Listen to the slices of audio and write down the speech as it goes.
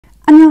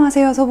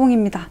안녕하세요,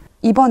 소봉입니다.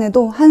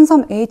 이번에도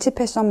한섬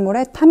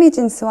H패션몰의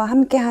타미진스와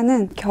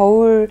함께하는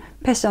겨울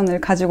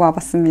패션을 가지고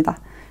와봤습니다.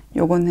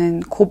 요거는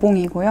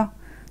고봉이고요.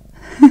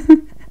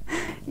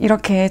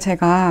 이렇게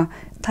제가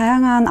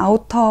다양한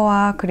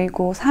아우터와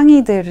그리고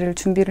상의들을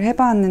준비를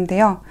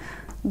해봤는데요.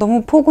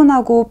 너무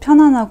포근하고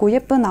편안하고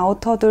예쁜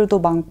아우터들도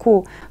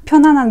많고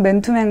편안한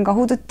맨투맨과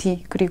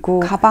후드티 그리고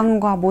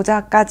가방과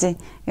모자까지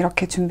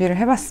이렇게 준비를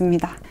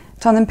해봤습니다.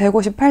 저는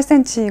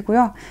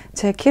 158cm이고요.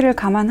 제 키를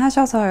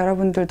감안하셔서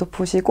여러분들도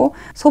보시고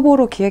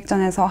소보로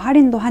기획전에서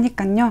할인도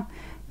하니까요.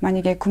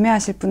 만약에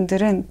구매하실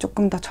분들은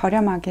조금 더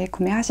저렴하게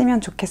구매하시면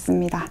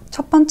좋겠습니다.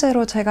 첫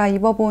번째로 제가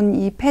입어본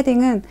이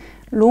패딩은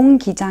롱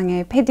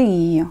기장의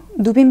패딩이에요.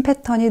 누빔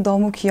패턴이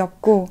너무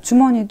귀엽고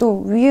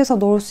주머니도 위에서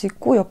넣을 수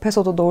있고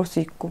옆에서도 넣을 수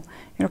있고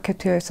이렇게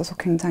되어 있어서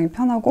굉장히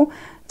편하고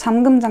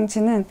잠금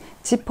장치는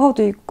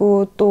지퍼도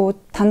있고 또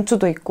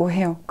단추도 있고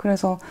해요.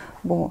 그래서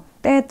뭐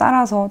때에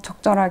따라서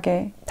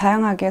적절하게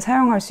다양하게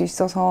사용할 수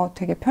있어서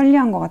되게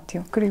편리한 것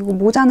같아요. 그리고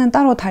모자는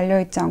따로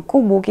달려있지 않고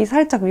목이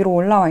살짝 위로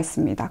올라와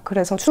있습니다.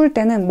 그래서 추울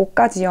때는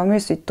목까지 여밀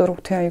수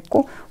있도록 되어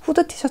있고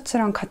후드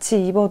티셔츠랑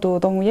같이 입어도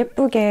너무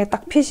예쁘게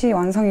딱 핏이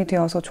완성이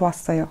되어서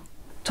좋았어요.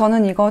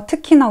 저는 이거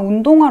특히나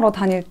운동하러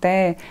다닐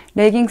때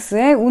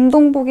레깅스에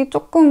운동복이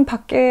조금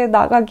밖에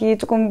나가기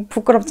조금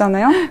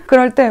부끄럽잖아요?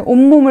 그럴 때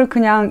온몸을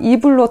그냥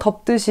이불로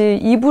덮듯이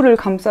이불을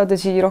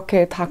감싸듯이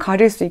이렇게 다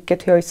가릴 수 있게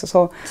되어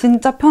있어서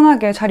진짜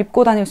편하게 잘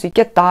입고 다닐 수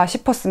있겠다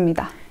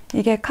싶었습니다.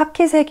 이게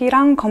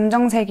카키색이랑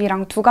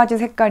검정색이랑 두 가지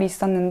색깔이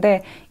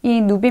있었는데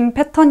이 누빔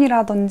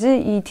패턴이라든지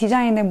이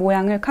디자인의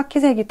모양을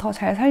카키색이 더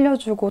잘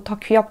살려주고 더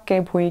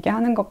귀엽게 보이게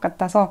하는 것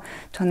같아서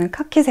저는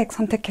카키색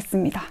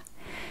선택했습니다.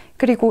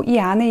 그리고 이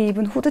안에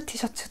입은 후드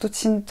티셔츠도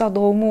진짜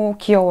너무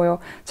귀여워요.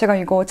 제가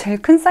이거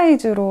제일 큰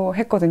사이즈로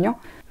했거든요.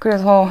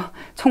 그래서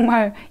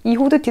정말 이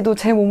후드티도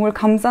제 몸을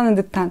감싸는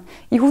듯한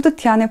이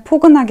후드티 안에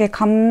포근하게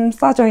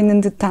감싸져 있는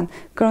듯한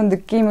그런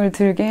느낌을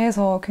들게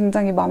해서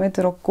굉장히 마음에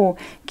들었고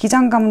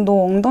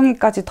기장감도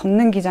엉덩이까지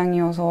덮는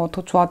기장이어서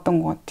더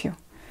좋았던 것 같아요.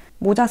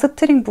 모자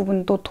스트링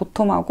부분도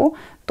도톰하고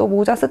또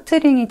모자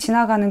스트링이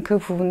지나가는 그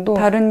부분도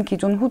다른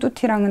기존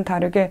후드티랑은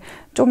다르게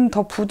좀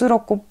더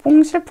부드럽고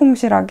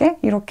퐁실퐁실하게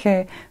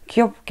이렇게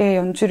귀엽게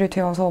연출이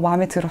되어서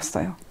마음에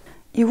들었어요.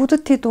 이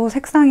후드티도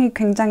색상이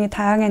굉장히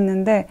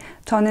다양했는데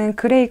저는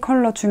그레이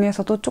컬러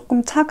중에서도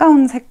조금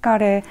차가운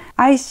색깔의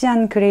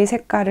아이시한 그레이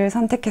색깔을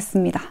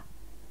선택했습니다.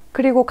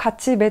 그리고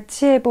같이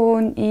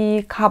매치해본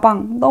이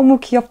가방 너무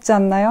귀엽지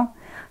않나요?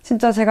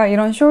 진짜 제가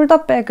이런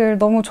숄더백을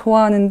너무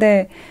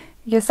좋아하는데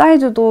이게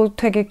사이즈도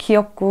되게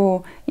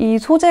귀엽고 이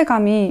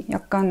소재감이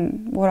약간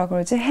뭐라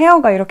그러지?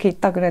 헤어가 이렇게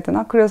있다 그래야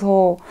되나?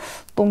 그래서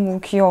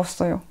너무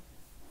귀여웠어요.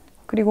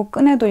 그리고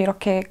끈에도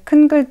이렇게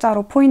큰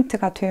글자로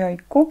포인트가 되어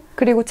있고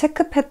그리고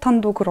체크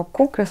패턴도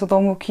그렇고 그래서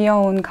너무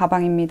귀여운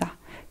가방입니다.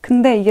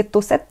 근데 이게 또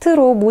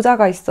세트로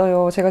모자가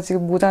있어요. 제가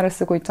지금 모자를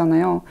쓰고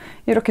있잖아요.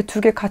 이렇게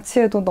두 개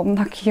같이 해도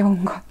너무나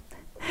귀여운 것.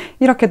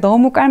 이렇게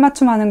너무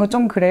깔맞춤하는 거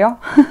좀 그래요?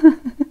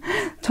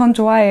 전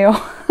좋아해요.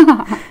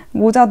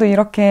 모자도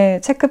이렇게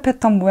체크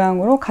패턴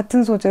모양으로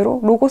같은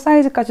소재로 로고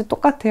사이즈까지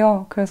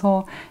똑같아요.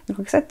 그래서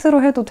이렇게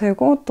세트로 해도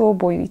되고 또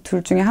뭐 이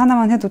둘 중에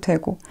하나만 해도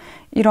되고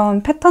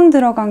이런 패턴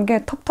들어간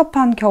게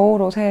텁텁한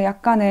겨울옷에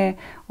약간의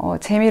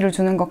재미를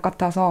주는 것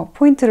같아서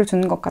포인트를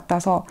주는 것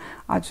같아서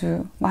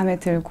아주 마음에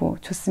들고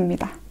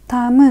좋습니다.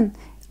 다음은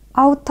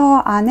아우터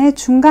안에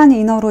중간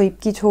이너로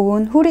입기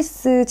좋은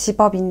후리스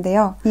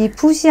집업인데요. 이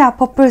푸시아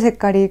퍼플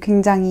색깔이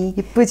굉장히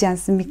예쁘지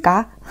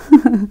않습니까?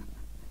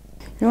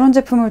 이런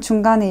제품을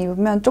중간에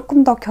입으면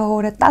조금 더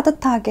겨울에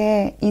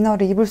따뜻하게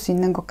이너를 입을 수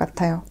있는 것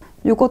같아요.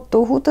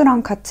 이것도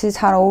후드랑 같이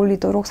잘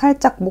어울리도록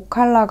살짝 목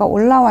컬러가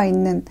올라와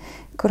있는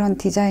그런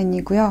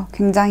디자인이고요.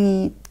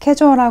 굉장히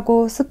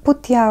캐주얼하고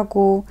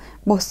스포티하고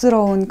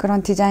멋스러운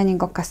그런 디자인인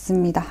것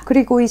같습니다.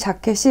 그리고 이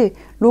자켓이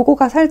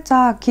로고가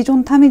살짝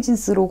기존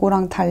타미진스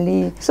로고랑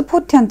달리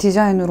스포티한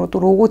디자인으로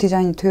또 로고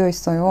디자인이 되어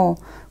있어요.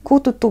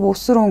 그것도 또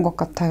멋스러운 것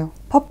같아요.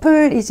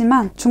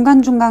 퍼플이지만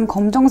중간중간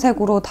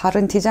검정색으로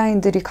다른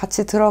디자인들이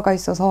같이 들어가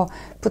있어서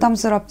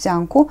부담스럽지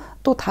않고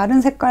또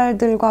다른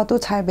색깔들과도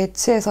잘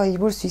매치해서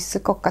입을 수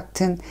있을 것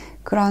같은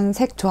그런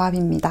색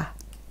조합입니다.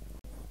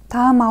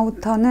 다음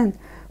아우터는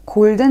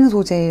골덴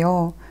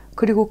소재예요.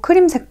 그리고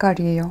크림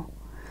색깔이에요.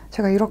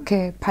 제가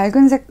이렇게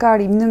밝은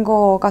색깔 입는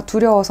거가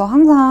두려워서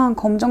항상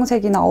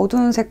검정색이나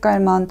어두운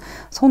색깔만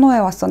선호해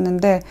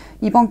왔었는데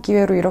이번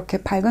기회로 이렇게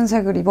밝은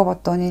색을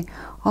입어봤더니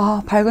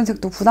아, 밝은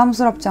색도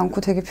부담스럽지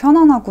않고 되게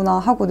편안하구나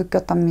하고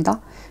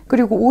느꼈답니다.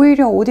 그리고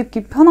오히려 옷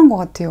입기 편한 것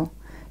같아요.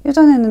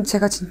 예전에는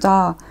제가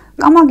진짜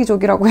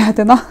까마귀족이라고 해야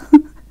되나?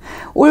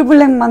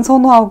 올블랙만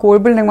선호하고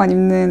올블랙만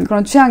입는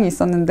그런 취향이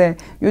있었는데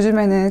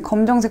요즘에는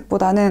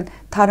검정색보다는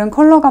다른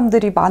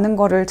컬러감들이 많은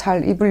거를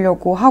잘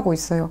입으려고 하고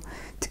있어요.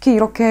 특히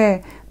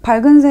이렇게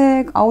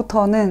밝은색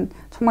아우터는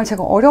정말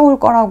제가 어려울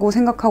거라고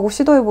생각하고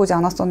시도해보지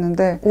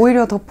않았었는데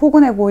오히려 더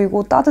포근해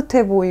보이고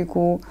따뜻해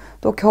보이고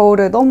또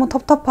겨울에 너무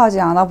텁텁하지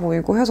않아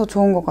보이고 해서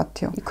좋은 것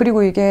같아요.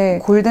 그리고 이게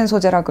골덴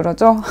소재라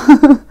그러죠?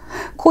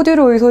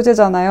 코듀로이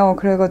소재잖아요.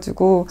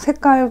 그래가지고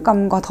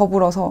색깔감과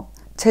더불어서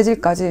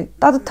재질까지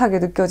따뜻하게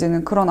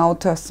느껴지는 그런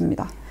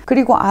아우터였습니다.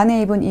 그리고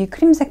안에 입은 이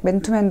크림색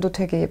맨투맨도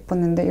되게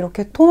예뻤는데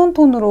이렇게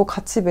톤온톤으로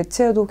같이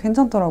매치해도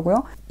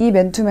괜찮더라고요. 이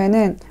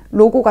맨투맨은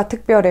로고가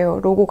특별해요.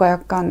 로고가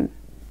약간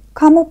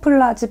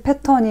카모플라지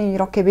패턴이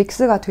이렇게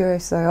믹스가 되어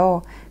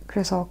있어요.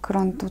 그래서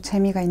그런 또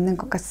재미가 있는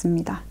것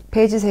같습니다.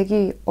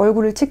 베이지색이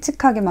얼굴을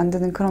칙칙하게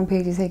만드는 그런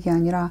베이지색이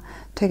아니라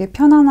되게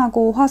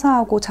편안하고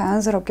화사하고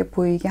자연스럽게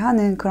보이게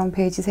하는 그런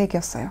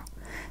베이지색이었어요.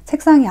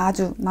 색상이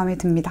아주 마음에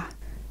듭니다.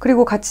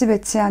 그리고 같이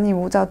매치한 이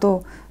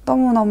모자도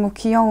너무너무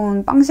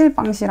귀여운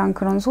빵실빵실한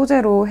그런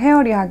소재로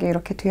헤어리하게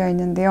이렇게 되어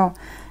있는데요.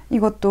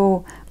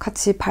 이것도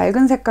같이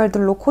밝은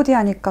색깔들로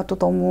코디하니까 또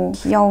너무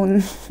귀여운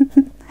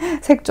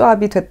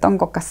색조합이 됐던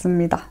것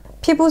같습니다.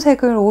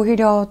 피부색을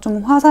오히려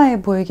좀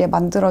화사해 보이게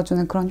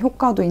만들어주는 그런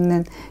효과도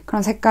있는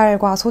그런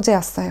색깔과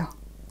소재였어요.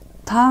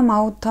 다음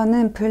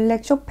아우터는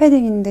블랙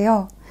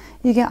쇼패딩인데요.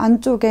 이게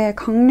안쪽에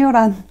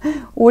강렬한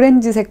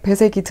오렌지색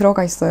배색이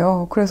들어가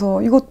있어요.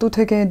 그래서 이것도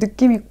되게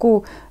느낌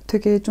있고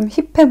되게 좀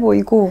힙해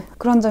보이고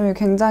그런 점이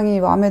굉장히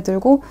마음에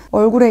들고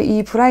얼굴에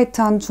이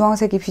브라이트한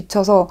주황색이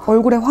비쳐서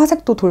얼굴에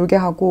화색도 돌게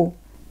하고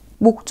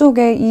목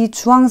쪽에 이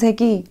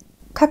주황색이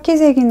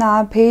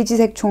카키색이나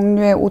베이지색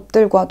종류의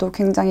옷들과도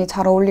굉장히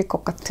잘 어울릴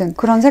것 같은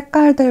그런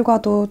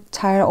색깔들과도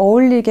잘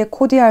어울리게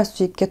코디할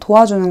수 있게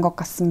도와주는 것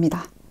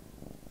같습니다.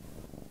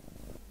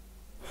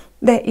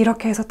 네,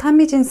 이렇게 해서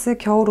타미진스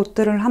겨울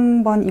옷들을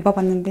한번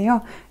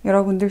입어봤는데요.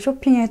 여러분들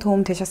쇼핑에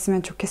도움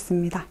되셨으면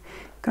좋겠습니다.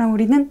 그럼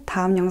우리는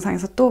다음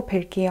영상에서 또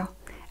뵐게요.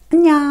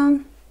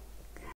 안녕!